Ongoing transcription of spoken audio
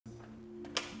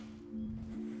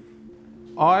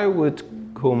I would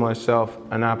call myself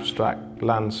an abstract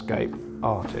landscape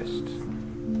artist.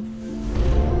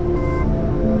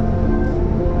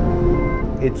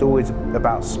 It's always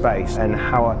about space and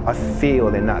how I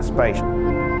feel in that space.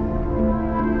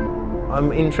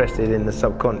 I'm interested in the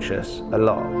subconscious a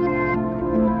lot.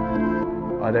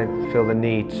 I don't feel the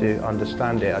need to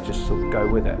understand it, I just sort of go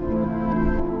with it.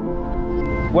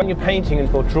 When you're painting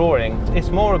or drawing, it's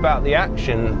more about the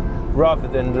action rather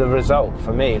than the result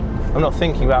for me. I'm not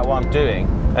thinking about what I'm doing,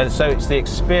 and so it's the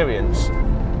experience.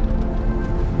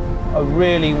 I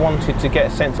really wanted to get a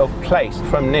sense of place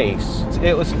from Nice.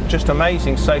 It was just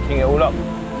amazing soaking it all up.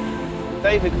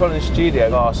 David Collins'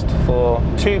 studio asked for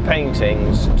 2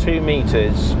 paintings, 2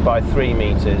 meters by 3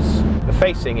 meters,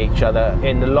 facing each other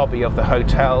in the lobby of the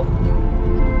hotel.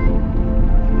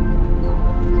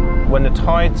 When the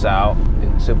tide's out,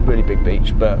 it's a really big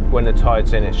beach, but when the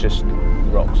tide's in, it's just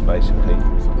rocks, basically.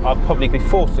 I'll probably be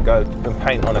forced to go and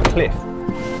paint on a cliff.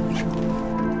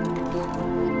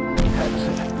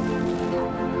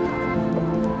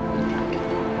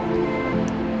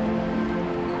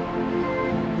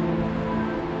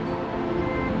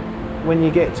 When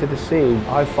you get to the sea,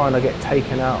 I find I get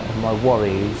taken out of my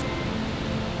worries.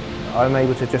 I'm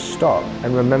able to just stop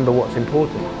and remember what's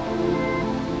important.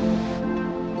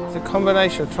 It's a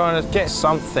combination of trying to get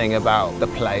something about the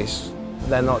place.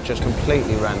 They're not just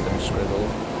completely random scribble.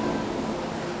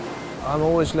 I'm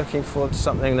always looking for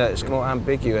something that's more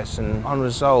ambiguous and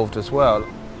unresolved as well.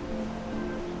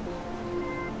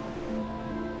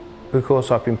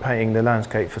 Because I've been painting the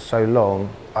landscape for so long,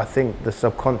 I think the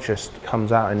subconscious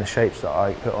comes out in the shapes that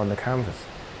I put on the canvas.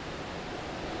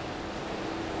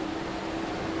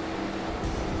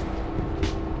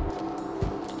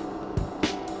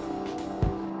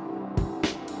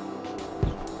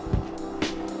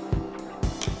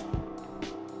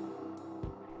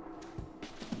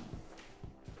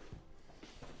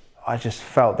 I just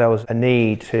felt there was a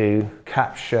need to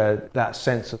capture that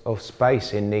sense of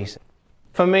space in Nice.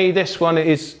 For me, this one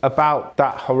is about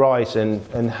that horizon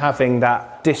and having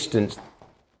that distance.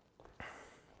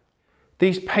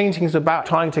 These paintings are about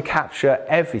trying to capture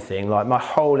everything, like my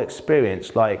whole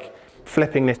experience, like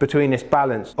flipping this between this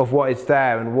balance of what is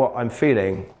there and what I'm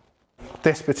feeling.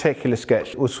 This particular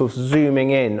sketch was sort of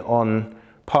zooming in on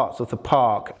parts of the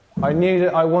park. I knew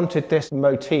that I wanted this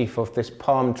motif of this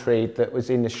palm tree that was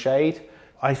in the shade.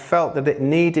 I felt that it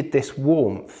needed this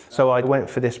warmth, so I went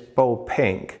for this bold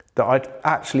pink that I'd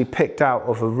actually picked out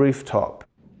of a rooftop.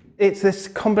 It's this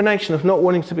combination of not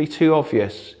wanting to be too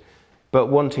obvious, but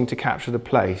wanting to capture the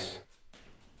place.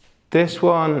 This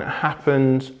one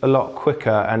happened a lot quicker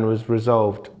and was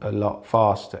resolved a lot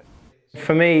faster.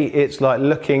 For me, it's like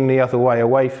looking the other way,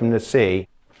 away from the sea.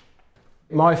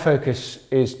 My focus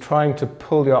is trying to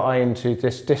pull your eye into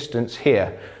this distance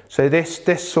here. So this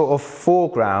sort of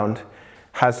foreground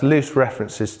has loose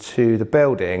references to the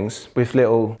buildings with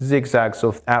little zigzags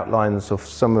of outlines of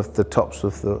some of the tops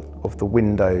of the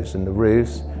windows and the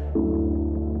roofs.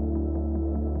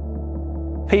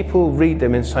 People read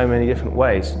them in so many different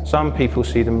ways. Some people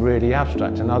see them really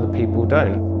abstract and other people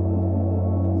don't.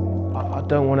 I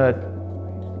don't want to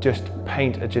just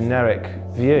paint a generic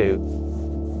view.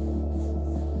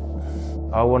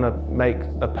 I want to make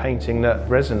a painting that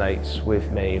resonates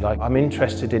with me. Like, I'm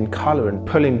interested in colour and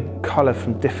pulling colour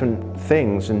from different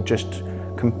things and just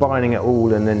combining it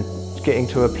all and then getting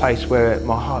to a place where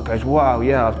my heart goes, wow,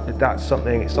 yeah, that's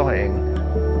something exciting.